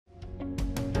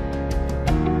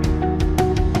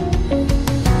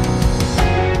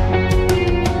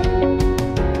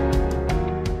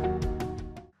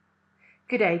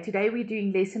today? Today we're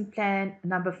doing lesson plan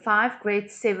number 5, grade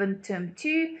 7, term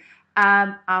 2.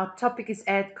 Our topic is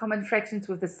add common fractions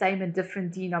with the same and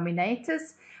different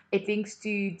denominators. It links to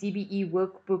DBE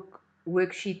workbook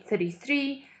worksheet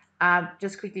 33.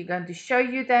 Just quickly going to show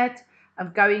you that.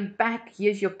 I'm going back.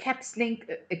 Here's your caps link.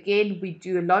 Again, we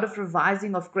do a lot of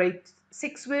revising of grade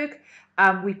 6 work.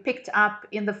 We picked up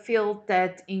in the field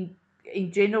that in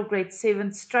general grade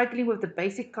 7 struggling with the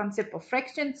basic concept of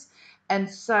fractions, and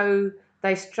so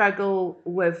they struggle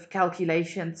with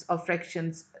calculations of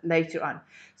fractions later on.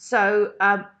 So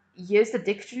here's the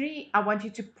dictionary. I want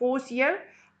you to pause here.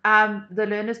 The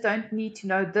learners don't need to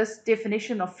know this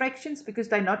definition of fractions because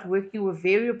they're not working with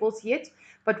variables yet.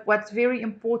 But what's very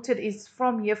important is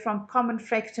from here, from common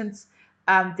fractions,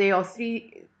 there are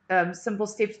 3 simple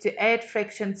steps to add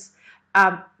fractions.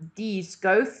 These,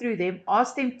 go through them,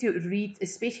 ask them to read,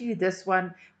 especially this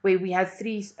one where we have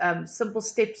 3 simple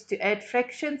steps to add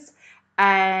fractions,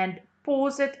 and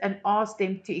pause it and ask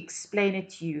them to explain it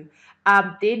to you.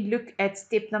 Then look at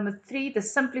step number 3, the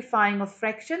simplifying of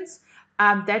fractions.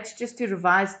 That's just to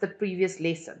revise the previous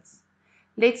lessons.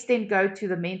 Let's then go to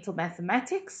the mental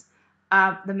mathematics.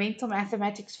 The mental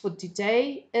mathematics for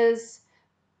today is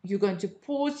you're going to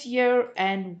pause here,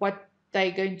 and what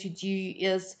they're going to do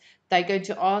is they're going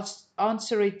to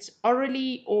answer it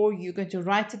orally, or you're going to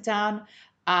write it down,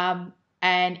 and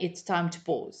it's time to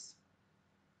pause.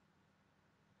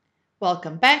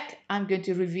 Welcome back. I'm going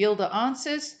to reveal the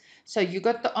answers. So you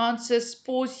got the answers,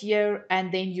 pause here,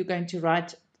 and then you're going to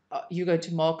write, you're going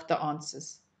to mark the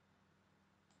answers.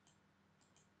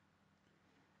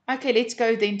 Okay, let's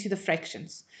go then to the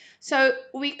fractions. So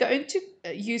we're going to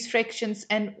use fractions,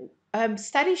 and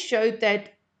studies showed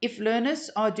that if learners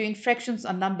are doing fractions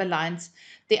on number lines,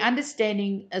 the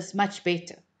understanding is much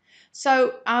better.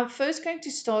 So I'm first going to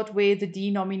start where the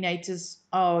denominators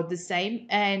are the same,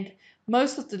 and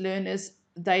most of the learners,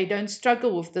 they don't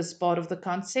struggle with this part of the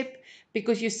concept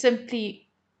because you simply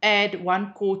add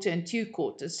 1/4 and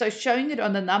 2/4. So showing it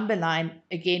on the number line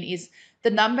again is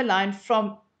the number line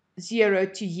from 0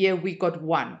 to here, we got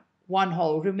 1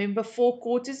 whole. Remember,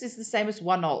 4/4 is the same as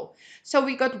 1 whole. So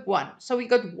we got 1. So we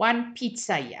got 1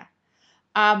 pizza here,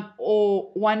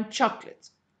 or 1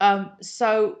 chocolate.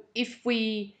 So if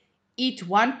we eat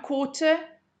 1/4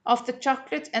 of the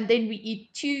chocolate and then we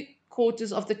eat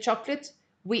 2/4 of the chocolate,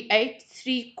 we ate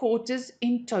 3/4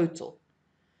 in total.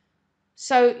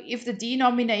 So if the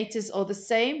denominators are the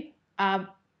same,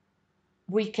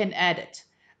 we can add it.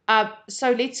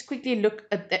 So let's quickly look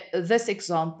at this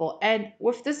example. And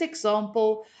with this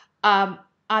example,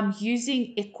 I'm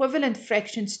using equivalent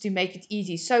fractions to make it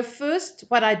easy. So first,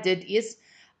 what I did is,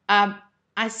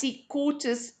 I see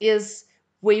quarters is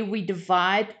where we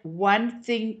divide one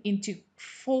thing into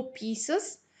 4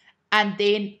 pieces. And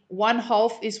then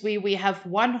 1/2 is where we have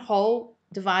 1 whole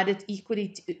divided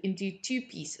equally into 2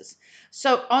 pieces.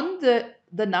 So on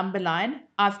the number line,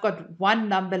 I've got 1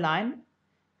 number line.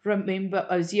 Remember,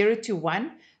 0 to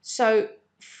 1. So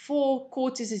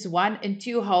 4/4 is 1 and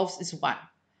 2/2 is 1.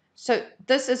 So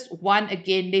this is 1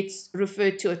 again. Let's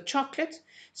refer to a chocolate.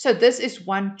 So this is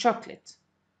 1 chocolate.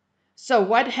 So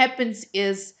what happens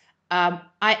is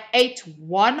I ate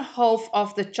 1/2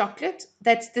 of the chocolate.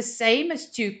 That's the same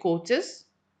as 2/4.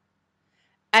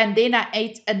 And then I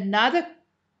ate another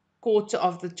 1/4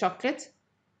 of the chocolate.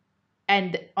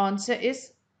 And the answer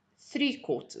is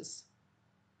 3/4.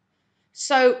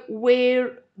 So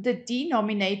where the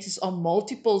denominators are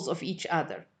multiples of each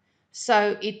other.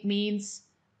 So it means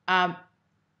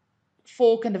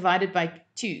 4 can divide it by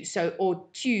 2. So, or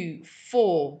 2,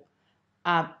 4,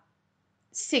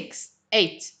 6,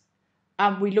 8.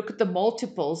 We look at the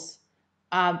multiples,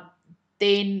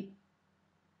 then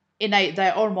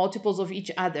they are multiples of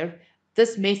each other.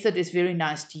 This method is very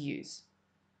nice to use.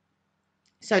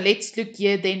 So let's look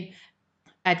here then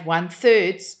at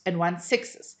 1/3 and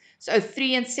 1/6. So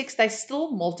 3 and 6, they're still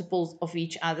multiples of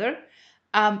each other.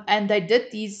 And they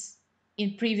did these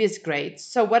in previous grades.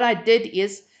 So what I did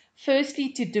is, firstly,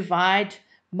 to divide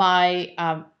my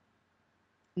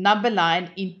number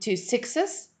line into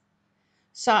 6s.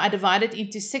 So I divided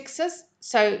into 6s.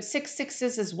 So 6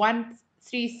 6s is 1,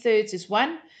 3/3 is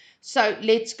 1. So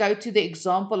let's go to the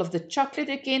example of the chocolate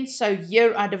again. So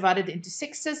here I divided into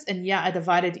 6s, and here I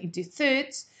divided into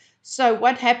thirds. So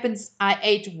what happens? I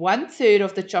ate 1/3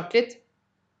 of the chocolate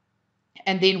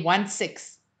and then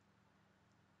 1/6.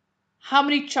 How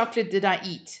many chocolate did I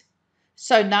eat?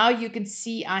 So now you can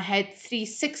see I had 3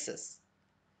 6s.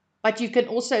 But you can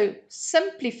also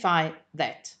simplify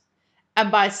that. And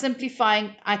by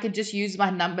simplifying, I can just use my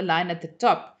number line at the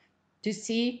top to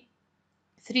see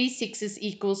 3 6s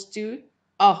equals to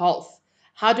 1/2.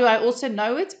 How do I also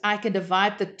know it? I can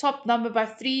divide the top number by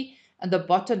 3 and the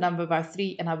bottom number by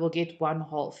 3, and I will get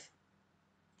 1/2.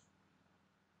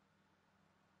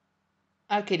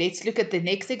 Okay, let's look at the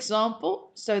next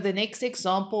example. So the next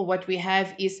example, what we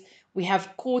have is we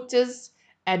have quarters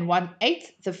and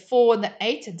 1/8. The 4 and the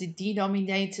 8, the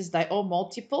denominators, they are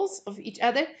multiples of each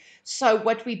other. So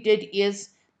what we did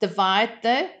is divide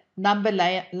the number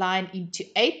line into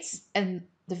eighths and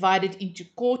divide it into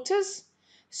quarters.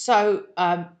 So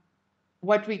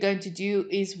what we're going to do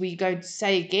is we're going to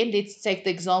say again, let's take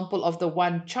the example of the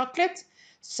one chocolate.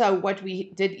 So what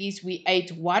we did is we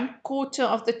ate 1/4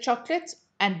 of the chocolate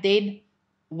and then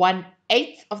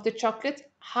 1/8 of the chocolate.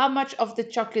 How much of the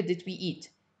chocolate did we eat?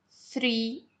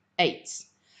 3/8.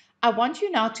 I want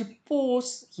you now to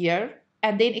pause here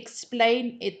and then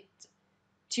explain it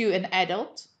to an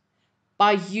adult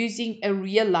by using a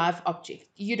real life object.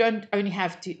 You don't only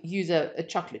have to use a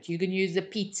chocolate, you can use a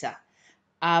pizza.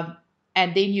 Um,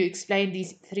 and then you explain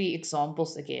these 3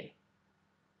 examples again.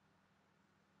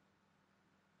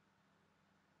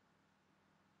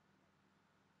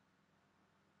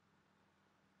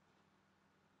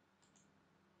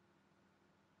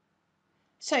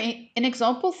 So in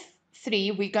example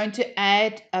 3, we're going to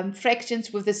add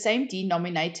fractions with the same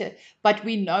denominator, but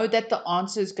we know that the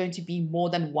answer is going to be more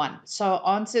than 1. So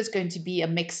our answer is going to be a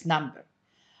mixed number.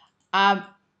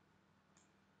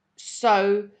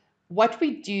 So what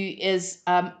we do is,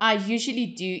 I usually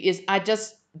do is I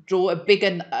just draw a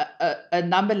bigger a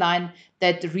number line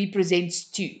that represents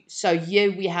 2. So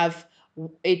here we have,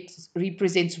 it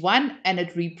represents 1 and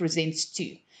it represents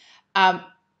 2.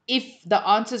 If the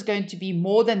answer is going to be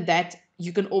more than that,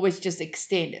 you can always just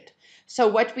extend it. So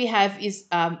what we have is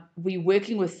we're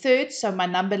working with thirds. So my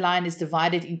number line is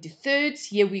divided into thirds.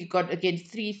 Here we've got, again,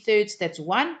 3/3. That's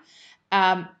 1.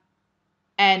 And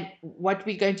what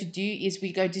we're going to do is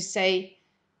we're going to say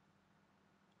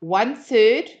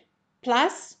 1/3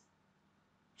 plus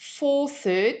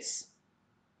 4/3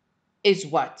 is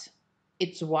what?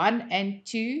 It's 1 and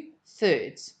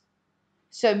 2/3.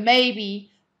 So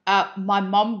maybe my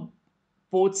mom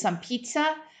bought some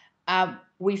pizza. I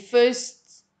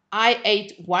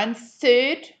ate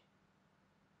 1/3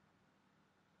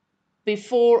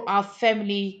 before our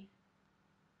family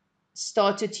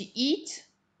started to eat.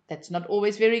 That's not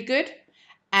always very good.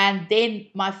 And then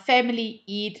my family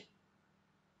eat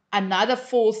another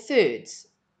 4/3.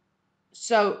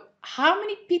 So how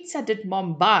many pizza did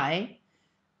mom buy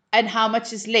and how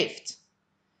much is left?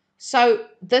 So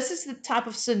this is the type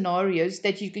of scenarios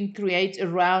that you can create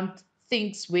around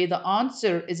things where the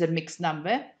answer is a mixed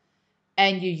number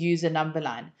and you use a number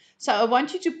line. So I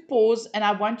want you to pause and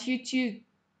I want you to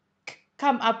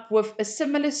come up with a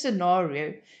similar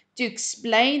scenario to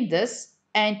explain this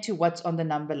and to what's on the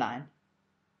number line.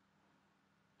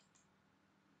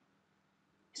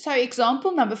 So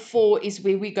example number 4 is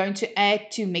where we're going to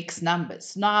add 2 mixed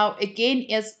numbers. Now again,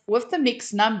 is with the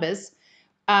mixed numbers,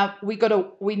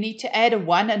 we need to add a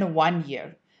 1 and a 1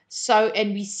 here. So,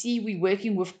 and we see we're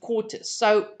working with quarters.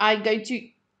 So I'm going to,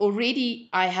 already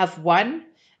I have 1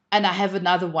 and I have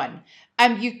another 1.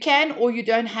 You can, or you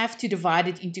don't have to divide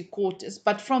it into quarters,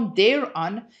 but from there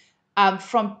on,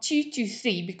 from 2 to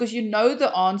 3, because you know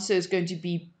the answer is going to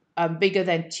be bigger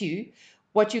than 2,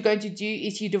 what you're going to do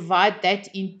is you divide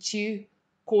that into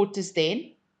quarters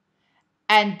then.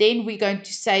 And then we're going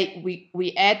to say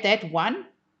we add that 1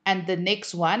 and the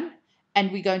next one,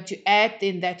 and we're going to add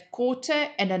then that quarter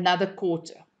and another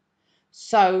quarter.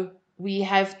 So we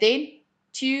have then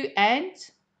 2 and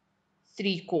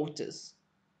 3/4.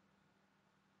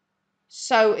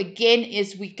 So again,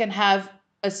 is we can have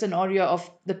a scenario of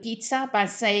the pizza by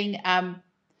saying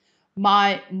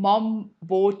my mom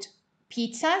bought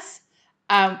pizzas.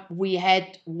 We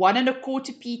had 1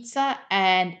 1/4 pizza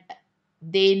and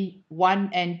then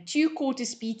 1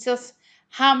 2/4 pizzas.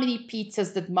 How many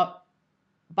pizzas did mom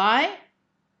buy?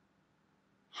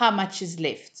 How much is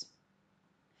left?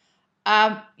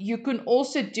 You can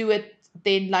also do it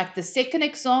then like the second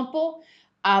example,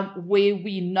 where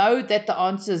we know that the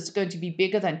answer is going to be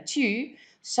bigger than 2.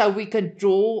 So we can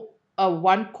draw a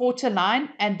 1/4 line,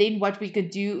 and then what we can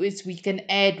do is we can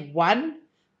add 1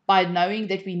 by knowing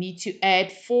that we need to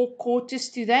add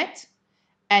 4/4 to that.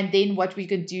 And then what we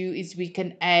can do is we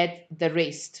can add the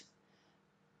rest,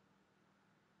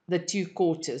 the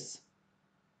 2/4.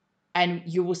 And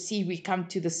you will see we come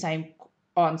to the same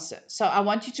answer. So I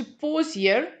want you to pause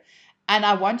here and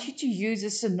I want you to use a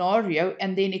scenario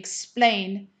and then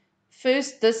explain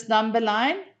first this number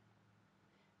line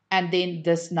and then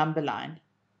this number line.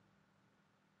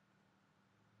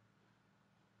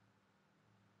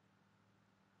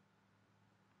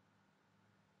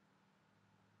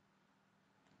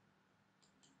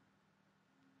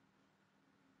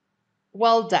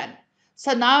 Well done.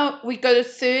 So now we go to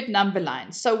third number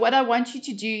line. So what I want you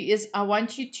to do is I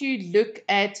want you to look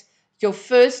at your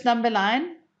first number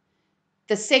line,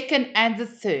 the second and the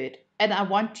third. And I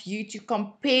want you to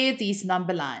compare these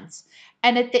number lines.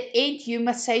 And at the end, you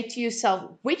must say to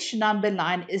yourself, which number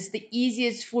line is the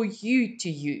easiest for you to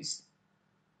use?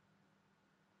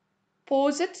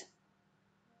 Pause it.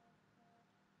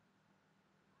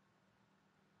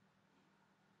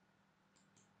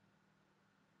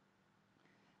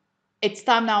 It's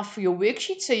time now for your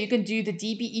worksheet. So you can do the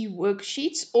DBE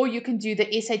worksheets or you can do the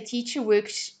SATeacher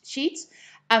worksheets.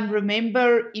 And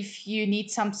remember, if you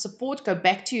need some support, go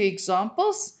back to your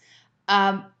examples.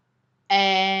 And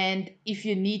if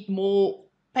you need more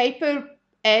paper,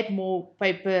 add more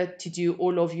paper to do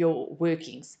all of your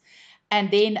workings. And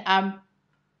then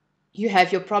you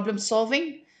have your problem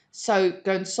solving. So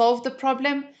go and solve the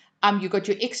problem. You got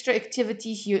your extra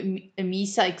activities, your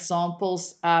EMISA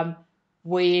examples,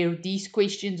 where these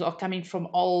questions are coming from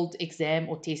old exam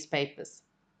or test papers.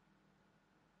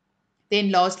 Then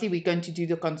lastly, we're going to do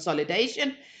the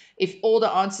consolidation. If all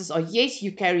the answers are yes,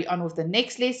 you carry on with the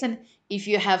next lesson. If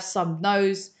you have some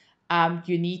no's,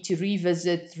 you need to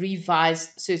revisit,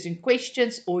 revise certain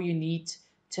questions, or you need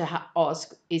to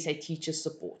ask SATeacher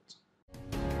support.